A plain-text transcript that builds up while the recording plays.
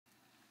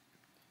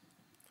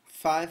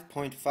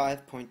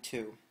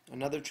5.5.2,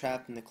 another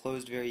trap in the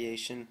closed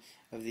variation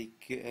of the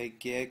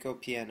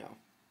Gyoko piano.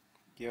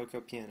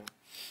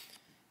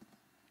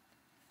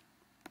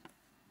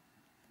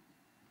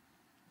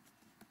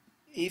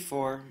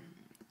 E4,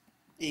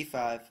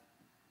 E5,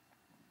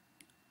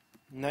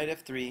 knight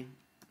F3,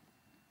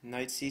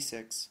 knight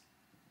C6,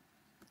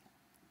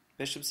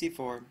 bishop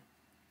C4,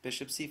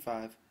 bishop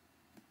C5,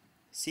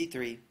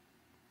 C3,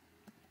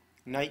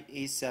 knight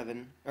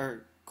E7,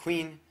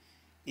 queen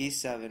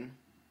E7,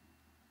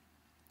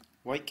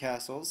 white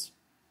castles,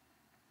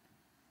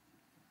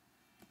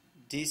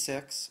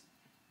 D6,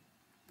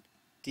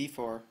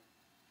 D4,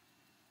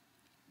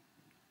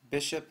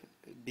 bishop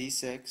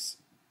B6,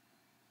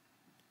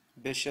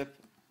 bishop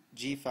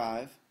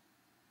G5,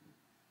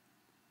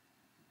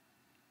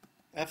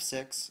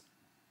 F6,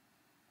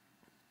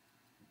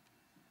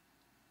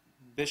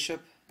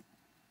 bishop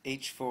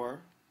H4,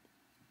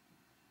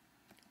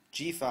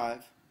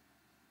 G5,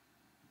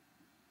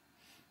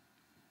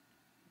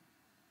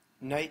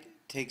 knight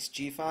takes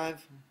G5,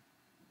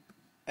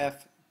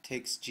 F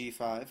takes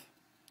G5.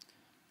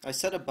 I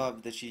said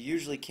above that you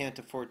usually can't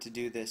afford to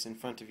do this in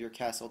front of your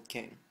castled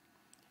king.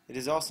 It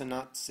is also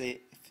not safe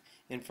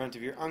in front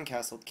of your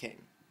uncastled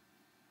king.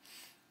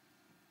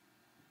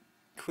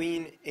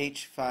 Queen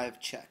H5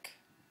 check.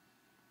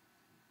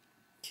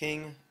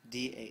 King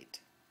D8.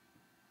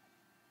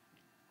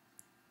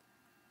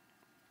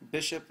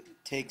 Bishop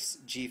takes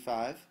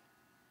G5.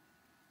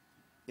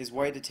 Is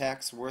white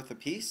attacks worth a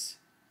piece?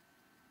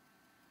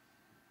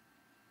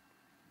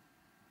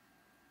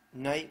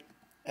 Knight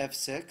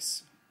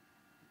F6.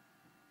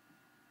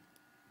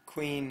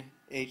 Queen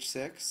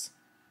H6.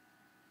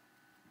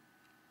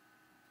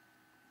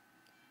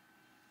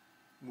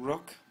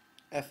 Rook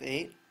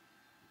F8.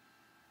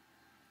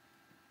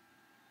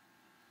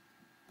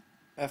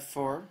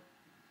 F4.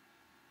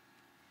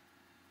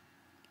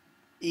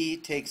 E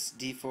takes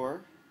D4.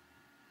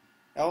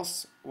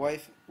 Else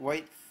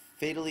white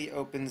fatally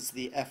opens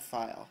the F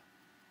file.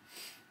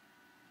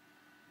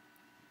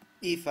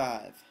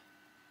 E5.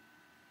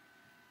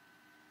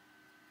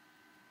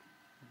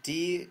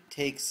 D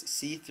takes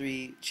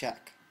C3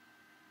 check.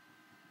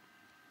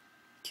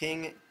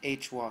 King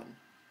H1.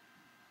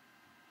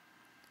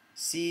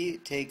 C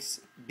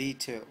takes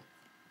B2.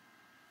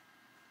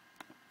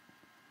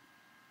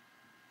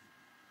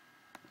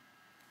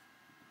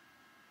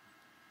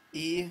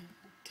 E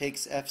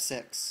takes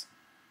F6.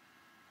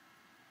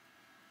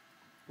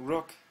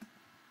 Rook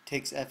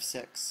takes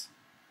F6.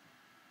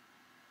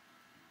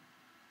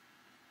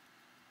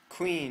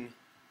 Queen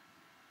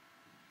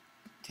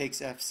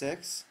takes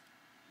F6.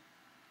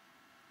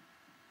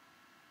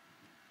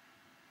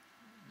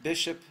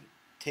 Bishop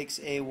takes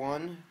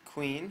A1,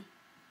 queen.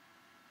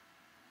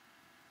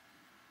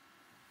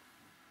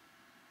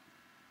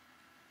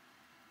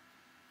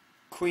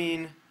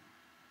 Queen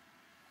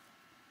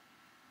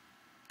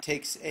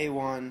takes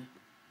A1,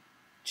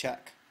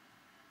 check.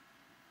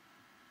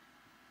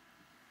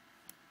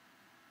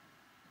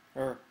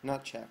 Or,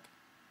 not check,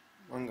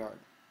 on guard.